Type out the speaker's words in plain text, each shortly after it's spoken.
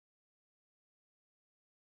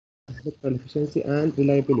spectral efficiency and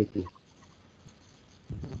reliability.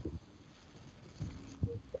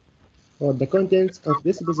 For the contents of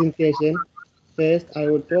this presentation, first I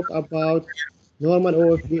will talk about normal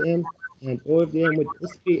OFDM and OFDM with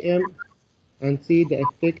SPM and see the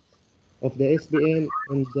effect of the SPM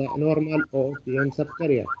on the normal OFDM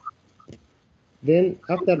subcarrier. Then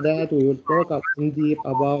after that, we will talk in deep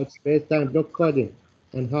about space-time block coding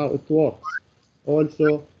and how it works.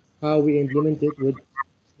 Also, how we implement it with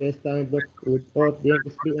space-time block with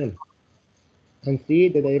OFDM-SPM and see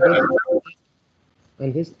the diversity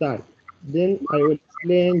and his type. Then I will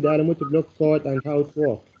explain the Alamouti block code and how it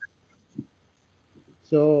works.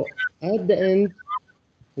 So at the end,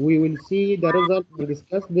 we will see the results and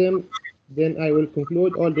discuss them. Then I will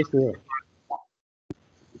conclude all this work.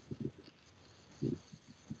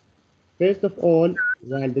 First of all,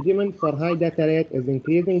 while the demand for high data rate is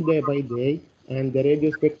increasing day by day and the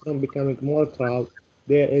radio spectrum becoming more crowded,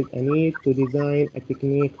 there is a need to design a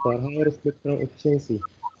technique for higher spectrum efficiency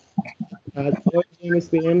as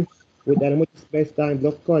OFDM-SPM with Alamouti space-time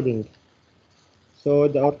block coding. So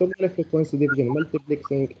the orthogonal frequency division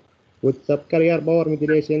multiplexing with subcarrier power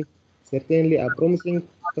modulation certainly a promising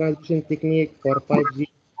transmission technique for 5G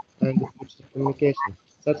and future communication,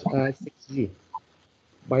 such as 6G,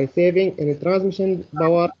 by saving in transmission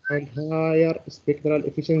power and higher spectral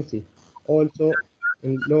efficiency, also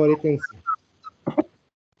in low latency.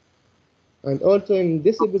 And also in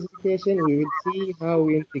this presentation, we will see how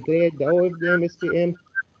we integrate the OFDM-SPM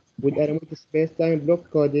with Alamouti space-time block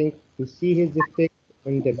coding to see his effect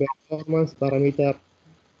on the performance parameter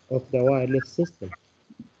of the wireless system.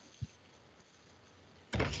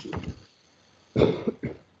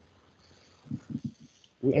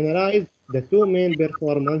 We analyzed the two main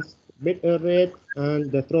performance, bit error rate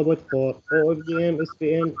and the throughput for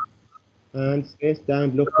OFDM-SPM and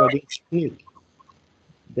space-time block coding technique.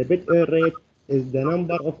 The bit error rate is the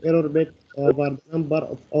number of error bits over the number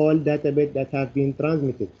of all data bits that have been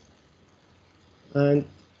transmitted. And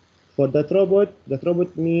for the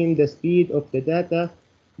throughput means the speed of the data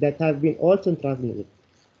that have been also transmitted.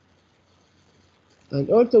 And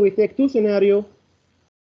also we take two scenarios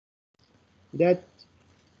that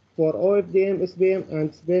for OFDM-SPM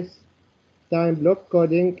and space-time block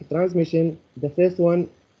coding transmission, the first one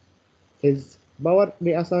is power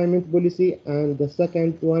reassignment policy and the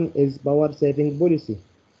second one is power saving policy.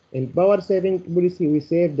 In power saving policy, we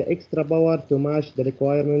save the extra power to match the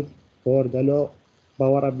requirement for the low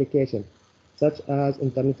power application, such as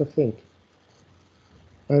Internet of Things.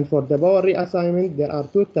 And for the power reassignment, there are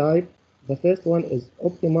two types. The first one is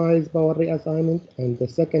optimized power reassignment, and the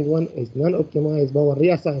second one is non-optimized power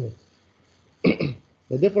reassignment.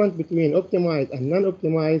 The difference between optimized and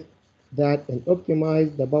non-optimized, that in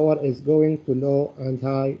optimized, the power is going to low and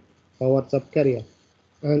high power subcarrier.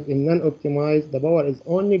 And in non-optimized, the power is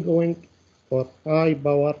only going for high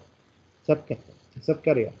power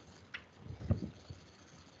subcarrier.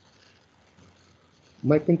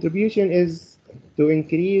 My contribution is to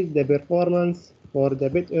increase the performance for the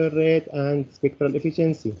bit error rate and spectral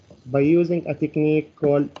efficiency by using a technique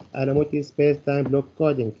called Alamouti space-time block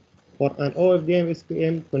coding for an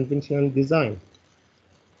OFDM-SPM conventional design,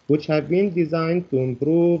 which have been designed to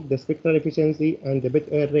improve the spectral efficiency and the bit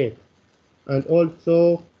error rate, and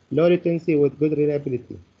also low latency with good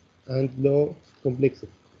reliability and low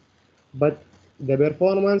complexity. But the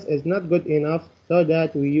performance is not good enough, so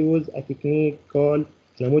that we use a technique called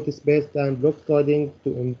Alamouti space-time block coding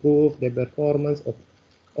to improve the performance of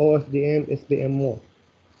OFDM-SPM mode.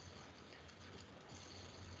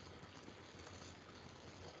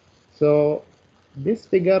 So this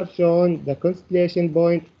figure shows the constellation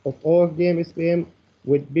point of OFDM-SPM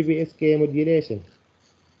with BPSK modulation.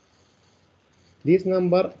 This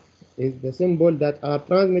number is the symbol that are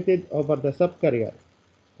transmitted over the subcarrier,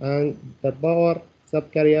 and the power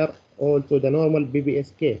subcarrier also the normal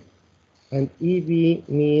BPSK, and EV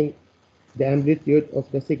means the amplitude of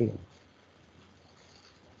the signal.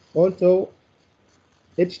 Also,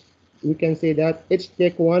 we can say that H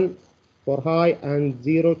take 1 for high and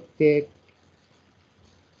 0 take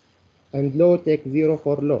and low take 0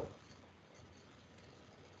 for low.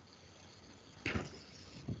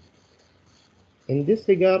 In this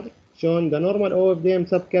figure, shown the normal OFDM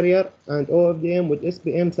subcarrier and OFDM with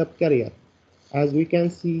SPM subcarrier. As we can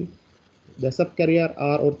see, the subcarrier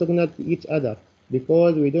are orthogonal to each other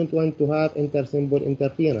because we don't want to have inter-symbol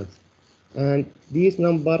interference. And these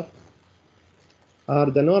numbers are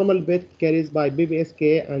the normal bit carries by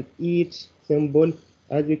BPSK, and each symbol,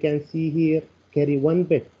 as you can see here, carry 1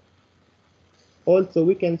 bit. Also,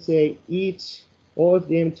 we can say each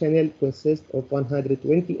OFDM channel consists of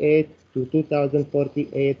 128 to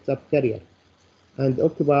 2048 subcarrier and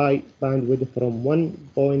occupy bandwidth from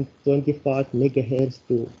 1.25 MHz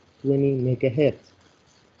to 20 MHz.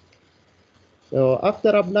 So after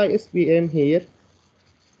apply SPM here,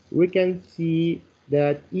 we can see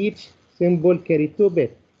that each symbol carry 2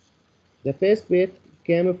 bits. The first bit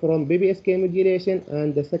came from BPSK modulation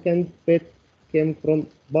and the second bit came from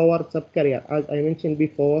power subcarrier, as I mentioned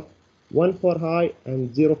before, 1 for high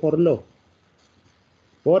and 0 for low.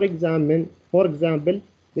 For example,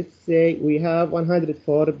 let's say we have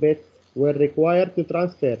 104 bits were required to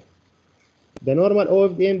transfer. The normal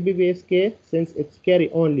OFDM-BPSK, since it's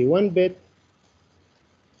carry only 1 bit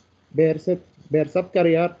per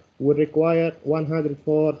subcarrier, will require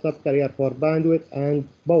 104 subcarrier for bandwidth and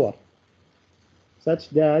power, such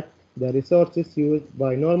that the resources used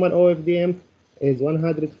by normal OFDM is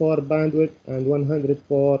 104 bandwidth and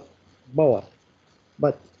 104 power.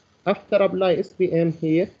 But after apply SPM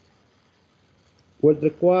here, would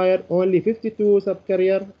require only 52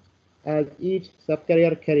 subcarrier, as each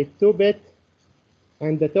subcarrier carries 2 bits,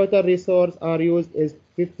 and the total resource are used is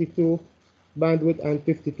 52 bandwidth and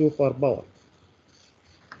 52 for power.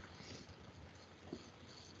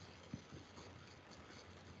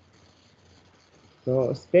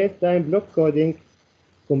 So space-time block coding,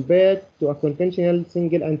 compared to a conventional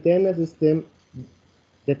single antenna system,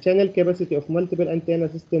 the channel capacity of multiple antenna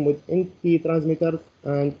system with NT transmitters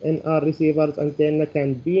and NR receivers antenna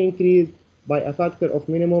can be increased by a factor of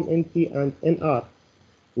minimum NT and NR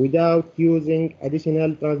without using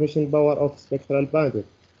additional transmission power of spectral bandwidth.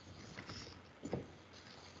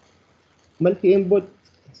 Multi-input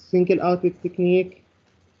single output technique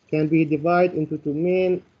can be divided into 2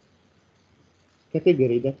 main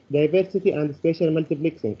categories, the diversity and spatial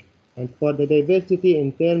multiplexing. And for the diversity,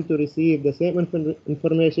 in turn to receive the same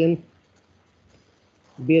information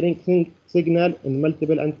bearing signal in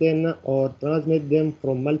multiple antenna or transmit them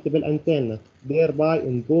from multiple antenna, thereby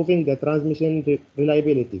improving the transmission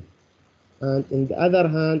reliability. And on the other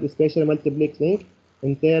hand, spatial multiplexing,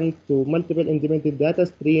 in turn to multiple independent data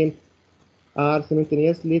streams are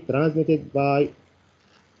simultaneously transmitted by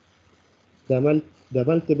the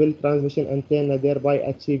multiple transmission antenna, thereby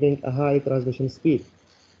achieving a high transmission speed.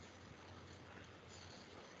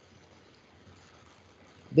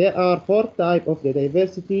 There are 4 types of the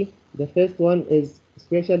diversity. The first one is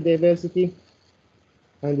spatial diversity,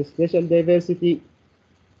 and the spatial diversity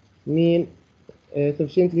means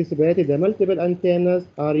sufficiently separated. The multiple antennas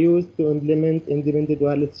are used to implement independent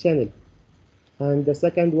wireless channel. And the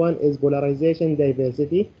second one is polarization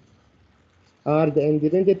diversity, or the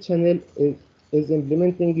independent channel is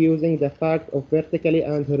implementing using the fact of vertically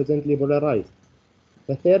and horizontally polarized.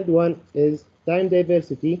 The third one is time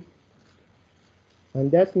diversity, and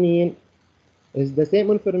that means is the same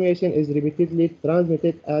information is repeatedly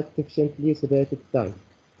transmitted at sufficiently separated time.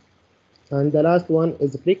 And the last one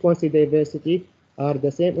is frequency diversity, or the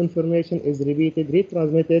same information is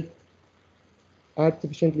retransmitted at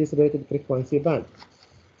sufficiently separated frequency band.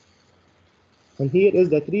 And here is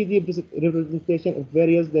the 3D representation of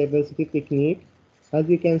various diversity techniques. As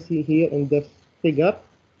you can see here in the figure,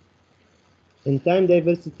 in time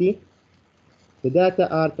diversity, the data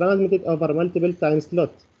are transmitted over multiple time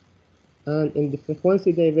slots. And in the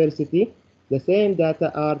frequency diversity, the same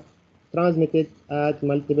data are transmitted at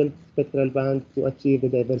multiple spectral bands to achieve the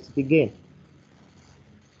diversity gain.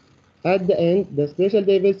 At the end, the spatial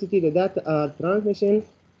diversity, the data are transmission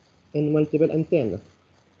in multiple antennas.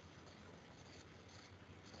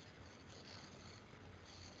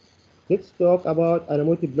 Let's talk about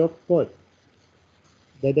Alamouti block code.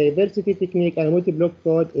 The diversity technique Alamouti block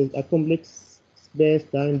code is a complex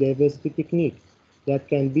space-time diversity technique that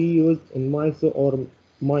can be used in MISO or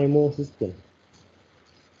MIMO system.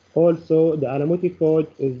 Also, the Alamouti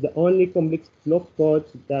code is the only complex block code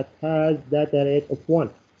that has data rate of 1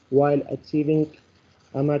 while achieving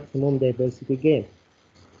a maximum diversity gain.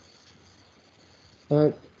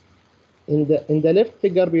 And in the left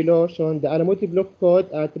figure below shown the Alamouti block code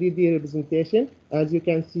a 3D representation. As you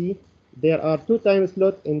can see, there are 2 time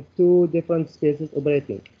slots in 2 different spaces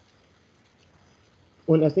operating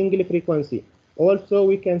on a single frequency. Also,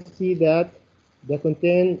 we can see that the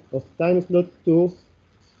content of time slot 2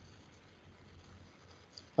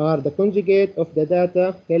 are the conjugate of the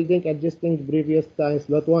data holding adjusting previous time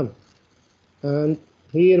slot 1. And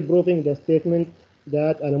here proving the statement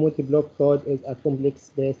that Alamouti block code is a complex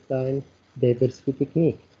space-time diversity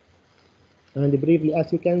technique. And briefly,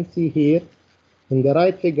 as you can see here in the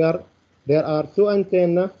right figure, there are 2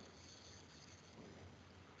 antennas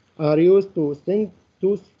are used to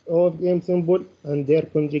OFDM symbol and their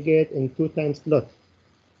conjugate in 2 time slot,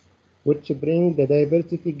 which bring the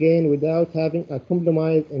diversity gain without having a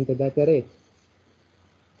compromise in the data rate.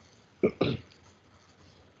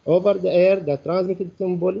 Over the air, the transmitted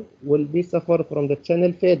symbol will be suffer from the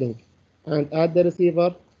channel fading, and at the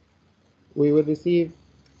receiver, we will receive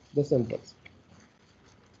the symbols.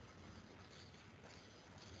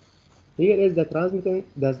 Here is the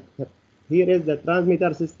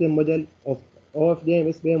transmitter system model of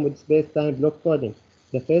OFDM-SPM with space-time block coding.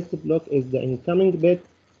 The first block is the incoming bit,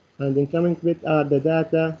 and incoming bits are the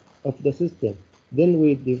data of the system. Then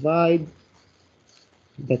we divide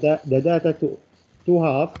the data to 2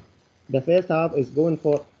 halves. The first half is going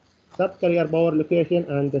for subcarrier power location,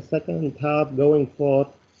 and the second half going for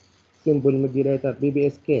symbol modulator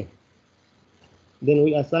BPSK. Then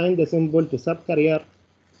we assign the symbol to subcarrier,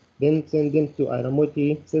 then send them to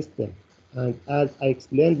Alamouti system. And as I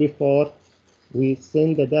explained before, we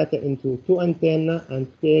send the data into 2 antennas and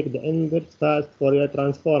take the inverse fast Fourier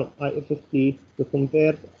transform IFFT to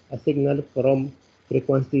convert a signal from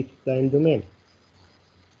frequency to time domain.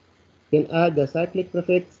 Then add the cyclic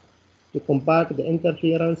prefix to compact the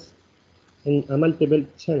interference in a multiple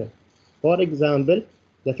channel. For example,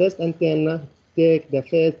 the first antenna take the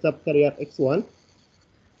first subcarrier X1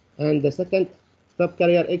 and the second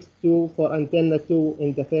subcarrier X2 for antenna 2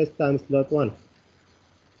 in the first time slot 1.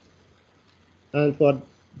 And for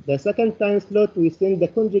the second time slot, we send the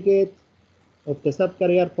conjugate of the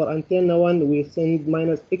subcarrier. For antenna 1, we send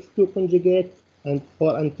minus X2 conjugate, and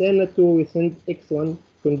for antenna 2, we send X1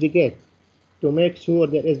 conjugate to make sure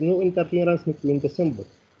there is no interference between the symbols.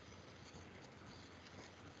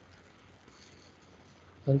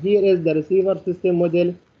 And here is the receiver system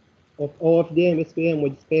model of OFDM-SPM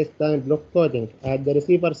with space-time block coding. At the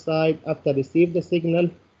receiver side, after receive the signal,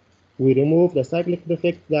 we remove the cyclic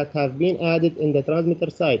prefix that have been added in the transmitter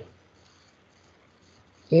side.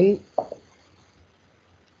 Then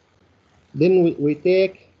we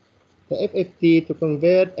take the FFT to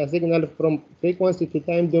convert a signal from frequency to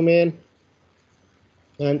time domain.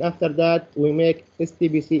 And after that, we make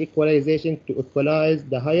STBC equalization to equalize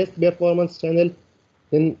the highest performance channel,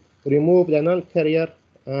 then remove the non-carrier,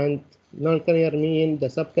 and non-carrier mean the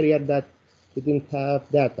subcarrier that didn't have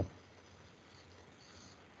data.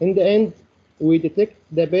 In the end, we detect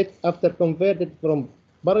the bits after converted from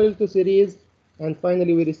parallel to series, and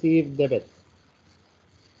finally we receive the bit.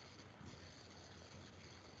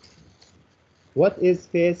 What is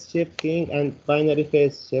phase shift keying and binary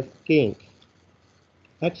phase shift keying?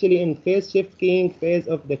 Actually, in phase shift keying, phase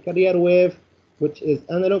of the carrier wave, which is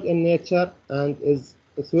analog in nature and is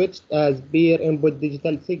switched as peer input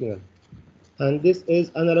digital signal. And this is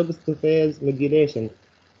analogous to phase modulation.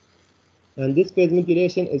 And this phase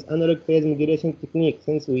modulation is analog phase modulation technique,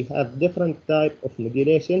 since we have different type of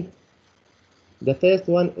modulation. The first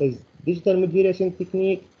one is digital modulation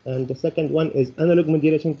technique, and the second one is analog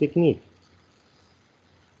modulation technique.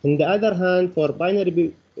 On the other hand, for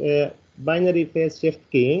binary phase shift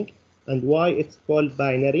keying, and why it's called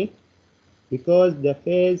binary? Because the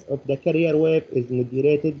phase of the carrier wave is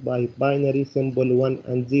modulated by binary symbol 1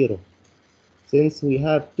 and 0. Since we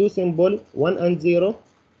have two symbols, 1 and 0,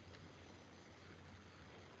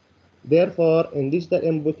 therefore, in digital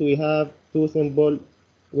input, we have two symbols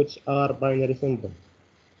which are binary symbols.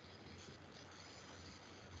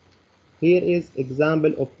 Here is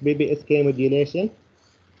example of BPSK modulation.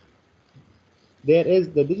 Here is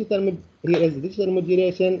the digital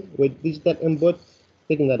modulation with digital input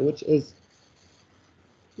signal, which is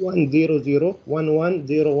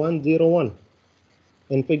 100110101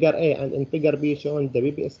 in figure A, and in figure B shown the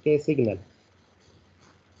BPSK signal.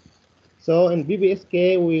 So in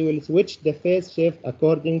BPSK, we will switch the phase shift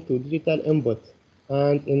according to digital input.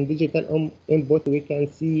 And in digital input, we can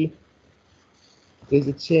see is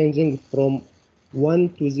changing from 1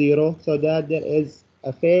 to 0, so that there is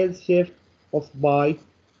a phase shift of pi,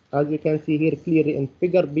 as you can see here clearly in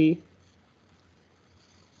figure B.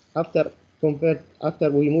 After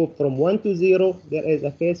we move from 1 to 0, there is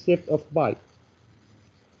a phase shift of pi.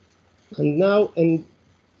 And now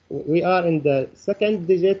we are in the second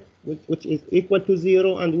digit, which is equal to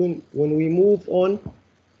 0, and when we move on,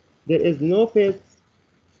 there is no phase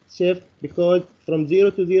shift, because from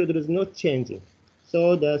 0 to 0 there is no changing.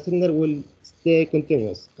 So the signal will stay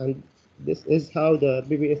continuous, and this is how the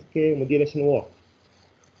BPSK modulation works.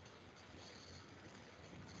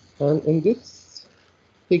 And in this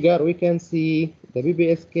figure, we can see the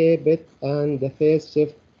BPSK bit and the phase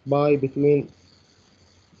shift by between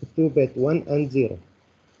the two bits 1 and 0.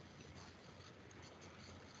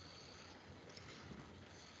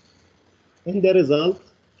 In the result,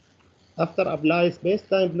 After applying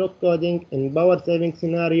space-time block coding in power saving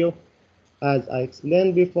scenario, as I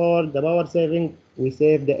explained before, the power saving, we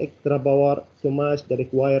save the extra power to match the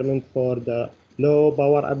requirement for the low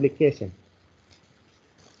power application.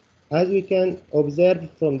 As we can observe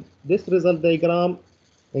from this result diagram,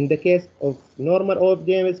 in the case of normal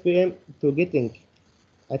OFDM-SPM, to getting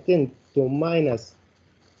a 10 to minus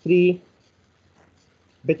 3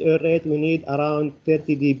 bit error rate, we need around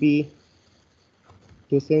 30 dB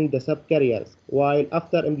to send the subcarriers, while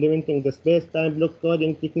after implementing the space-time block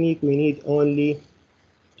coding technique, we need only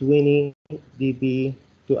 20 dB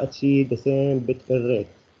to achieve the same bit error rate,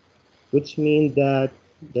 which means that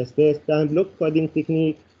the space-time block coding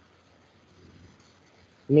technique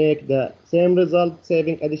make the same result,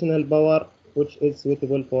 saving additional power, which is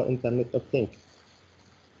suitable for Internet of Things.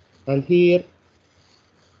 And here,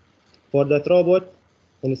 for the throughput,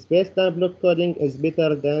 in space-time block coding is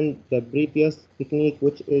better than the previous technique,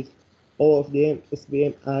 which is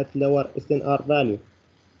OFDM-SPM at lower SNR value.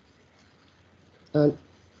 And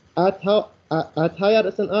at higher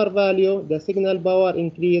SNR value, the signal power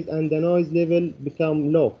increase and the noise level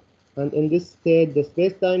become low. And in this state, the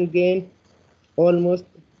space-time gain almost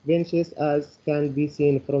vanishes, as can be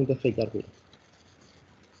seen from the figure here.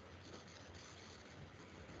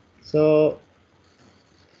 So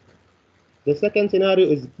the second scenario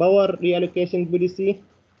is power reallocation policy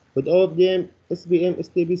with OFDM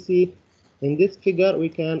SPM-STBC. In this figure, we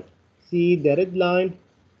can see the red line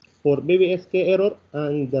for BPSK error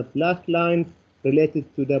and the black line related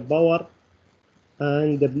to the power,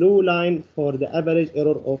 and the blue line for the average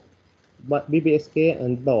error of BPSK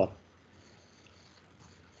and power.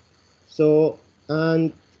 So,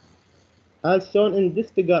 and as shown in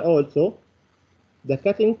this figure also, the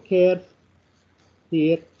cutting curve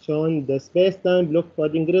here shown the space-time block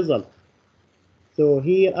coding result. So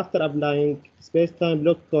here, after applying space-time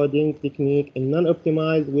block coding technique in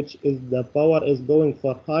non-optimized, which is the power is going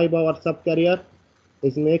for high power subcarrier,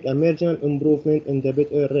 is make a marginal improvement in the bit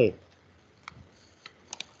error rate.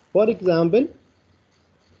 For example,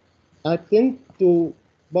 at 10 to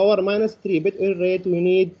power minus 3 bit error rate, we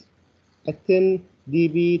need a 10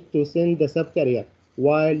 dB to send the subcarrier,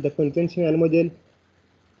 while the conventional model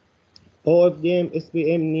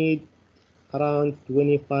OFDM-SPM need around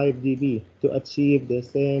 25 dB to achieve the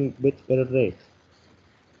same bit error rate.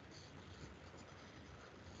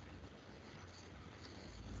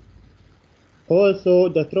 Also,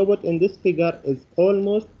 the throughput in this figure is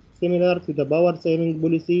almost similar to the power saving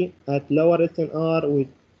policy at lower SNR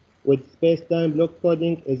with space-time block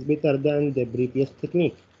coding is better than the previous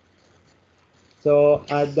technique. So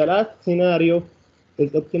at the last scenario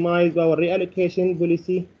is optimized power reallocation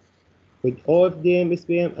policy with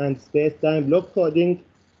OFDM-SPM and space-time block coding.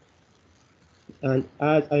 And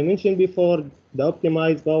as I mentioned before, the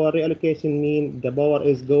optimized power reallocation means the power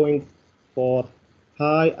is going for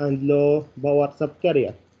high and low power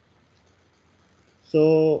subcarrier.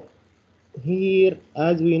 So here,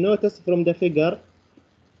 as we notice from the figure,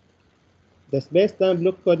 the space-time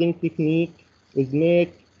block coding technique is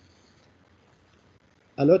make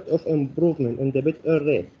a lot of improvement in the bit error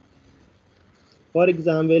rate. For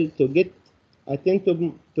example, to get a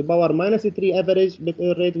 10 to power minus 3 average bit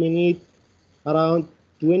error rate, we need around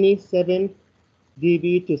 27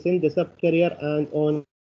 dB to send the subcarrier, and only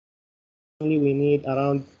we need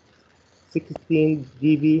around 16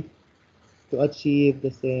 dB to achieve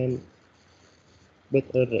the same bit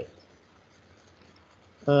error rate.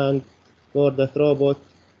 And for the throughput,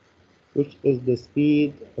 which is the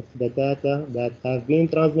speed of the data that have been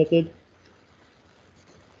transmitted,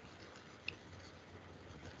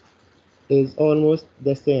 is almost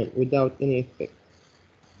the same without any effect.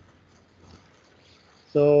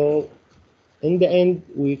 So in the end,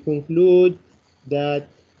 we conclude that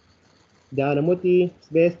the Alamouti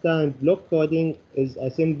space-time block coding is a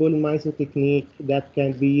simple MISO technique that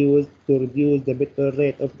can be used to reduce the bit error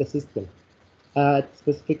rate of the system at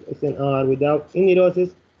specific SNR without any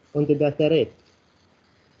losses on the data rate.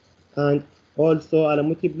 And also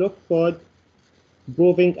Alamouti block code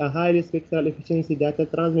proving a highly spectral efficiency data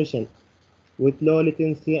transmission with low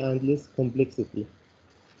latency and less complexity.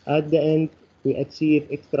 At the end, we achieve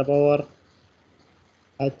extra power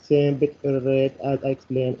at same bit error rate as I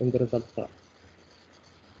explained in the result part.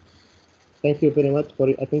 Thank you very much for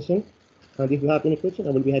your attention. And if you have any question,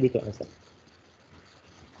 I will be happy to answer.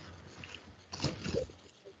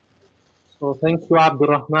 So thank you,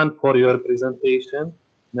 Abdurrahman, for your presentation.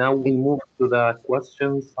 Now we move to the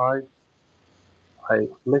question side.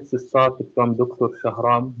 Let's start from Dr.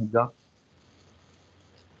 Shahram Hija.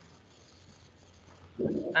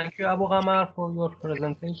 Thank you, Abu Ghamar, for your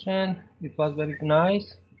presentation. It was very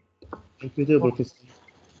nice. Thank you too, Professor.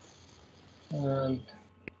 And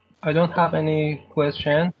I don't have any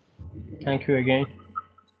question. Thank you again.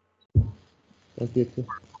 Thank you too.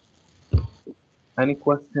 Any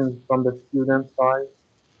questions from the student side?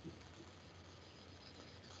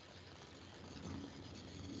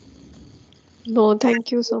 No,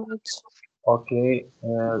 thank you so much. Okay,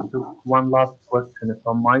 just one last question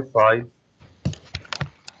from my side.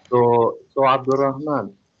 So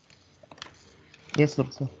Abdurrahman, Yes,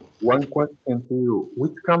 Professor. one question to you.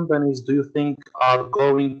 Which companies do you think are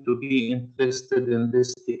going to be interested in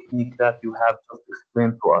this technique that you have just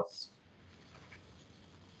explained to us?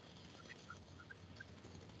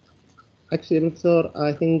 Actually, Professor,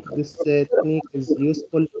 I think this technique is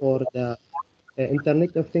useful for the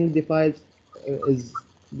Internet of Things device is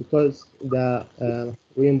because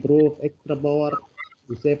we improve extra power,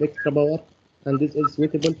 we save extra power, and this is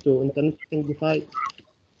suitable to Internet of Things device.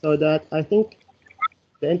 So that I think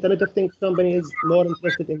the Internet of Things company is more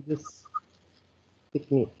interested in this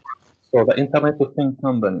technique. So the Internet of Things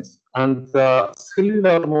companies and the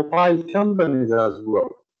cellular mobile companies as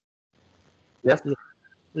well. Yes?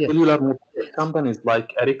 Yes. Cellular mobile companies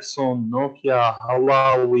like Ericsson, Nokia,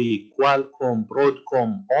 Huawei, Qualcomm,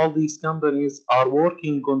 Broadcom, all these companies are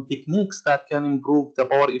working on techniques that can improve the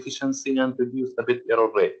power efficiency and reduce the bit error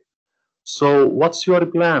rate. So what's your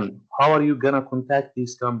plan? How are you going to contact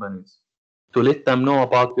these companies to let them know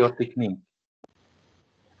about your technique?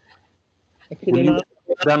 Actually,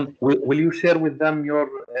 Will you share with them your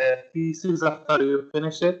thesis after you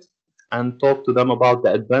finish it and talk to them about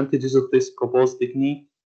the advantages of this proposed technique?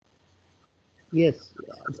 yes,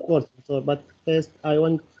 of course. So, but first, I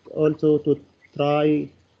want also to try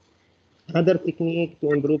another technique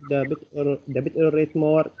to improve the bit error rate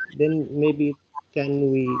more. Then maybe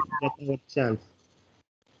can we get our chance?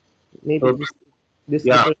 Maybe So, this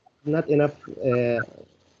yeah. is not enough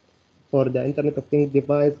for the Internet of Things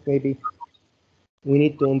device. Maybe we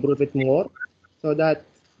need to improve it more so that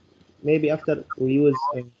maybe after we use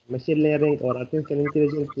machine learning or artificial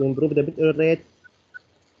intelligence to improve the bit error rate,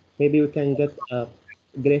 maybe we can get a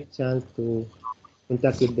great chance to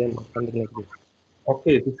contact with them or something like this.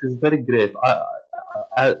 Okay, this is very great.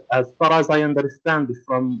 As far as I understand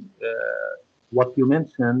from what you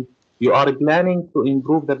mentioned, you are planning to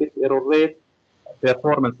improve the bit error rate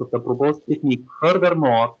performance of the proposed technique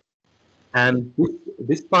furthermore, and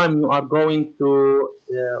this time you are going to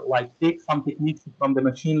like take some techniques from the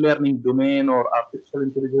machine learning domain or artificial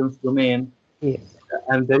intelligence domain. Yes.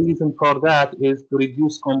 And the reason for that is to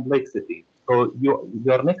reduce complexity. So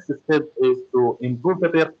your next step is to improve the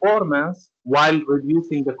performance while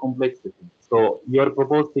reducing the complexity. So your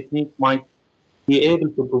proposed technique might be able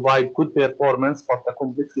to provide good performance, but the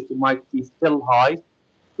complexity might be still high.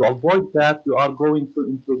 To avoid that, you are going to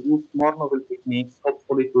introduce more novel techniques,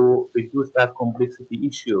 hopefully to reduce that complexity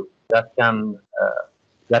issue that can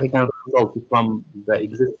result from the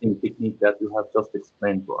existing technique that you have just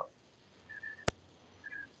explained to us.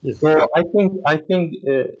 Yes. So I think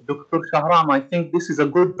Dr. Shahram, I think this is a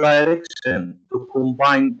good direction to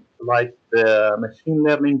combine like the machine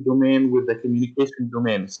learning domain with the communication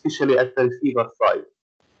domain, especially at the receiver side.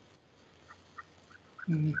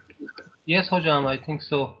 Yes, Hojam, I think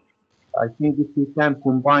so. I think if we can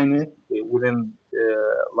combine it within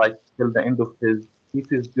like till the end of his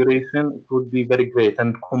thesis duration, it would be very great.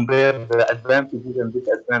 And compare the advantages and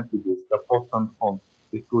disadvantages, the pros and cons.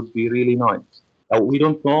 It would be really nice. We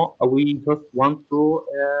don't know. We just want to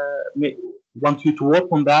want you to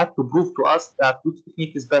work on that to prove to us that which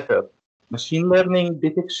technique is better: machine learning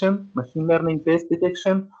detection, machine learning based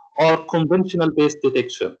detection, or conventional based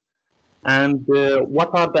detection. And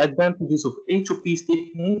what are the advantages of each of these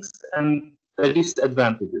techniques and the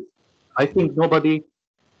disadvantages. I think nobody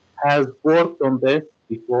has worked on this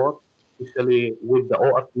before, especially with the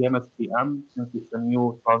OFDM-SPM, since it's a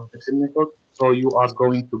new transmission method. So you are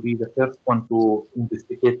going to be the first one to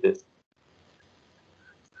investigate this.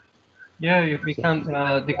 Yeah, we can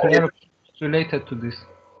declare related to this.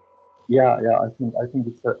 Yeah, I think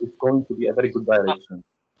it's going to be a very good direction.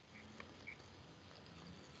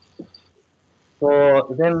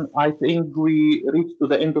 So then I think we reached to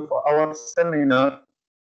the end of our seminar.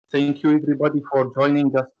 Thank you everybody for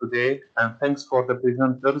joining us today, and thanks for the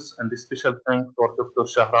presenters, and a special thanks for Dr.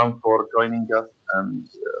 Shahram for joining us, and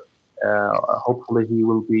hopefully he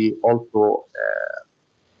will be also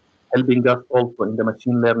helping us also in the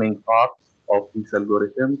machine learning part of these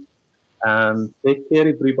algorithms. And take care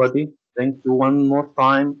everybody. Thank you one more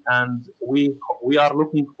time, and we are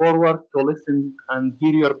looking forward to listen and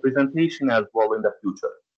hear your presentation as well in the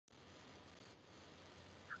future.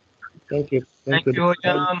 Thank you. Thank you,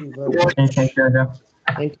 Hojam. Thank you.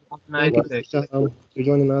 Thank you. Nice Thank you, day. Mr. Shahram, for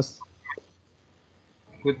joining us.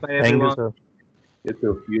 Goodbye, Thank you, everyone. sir. You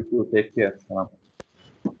too. You too. Take care.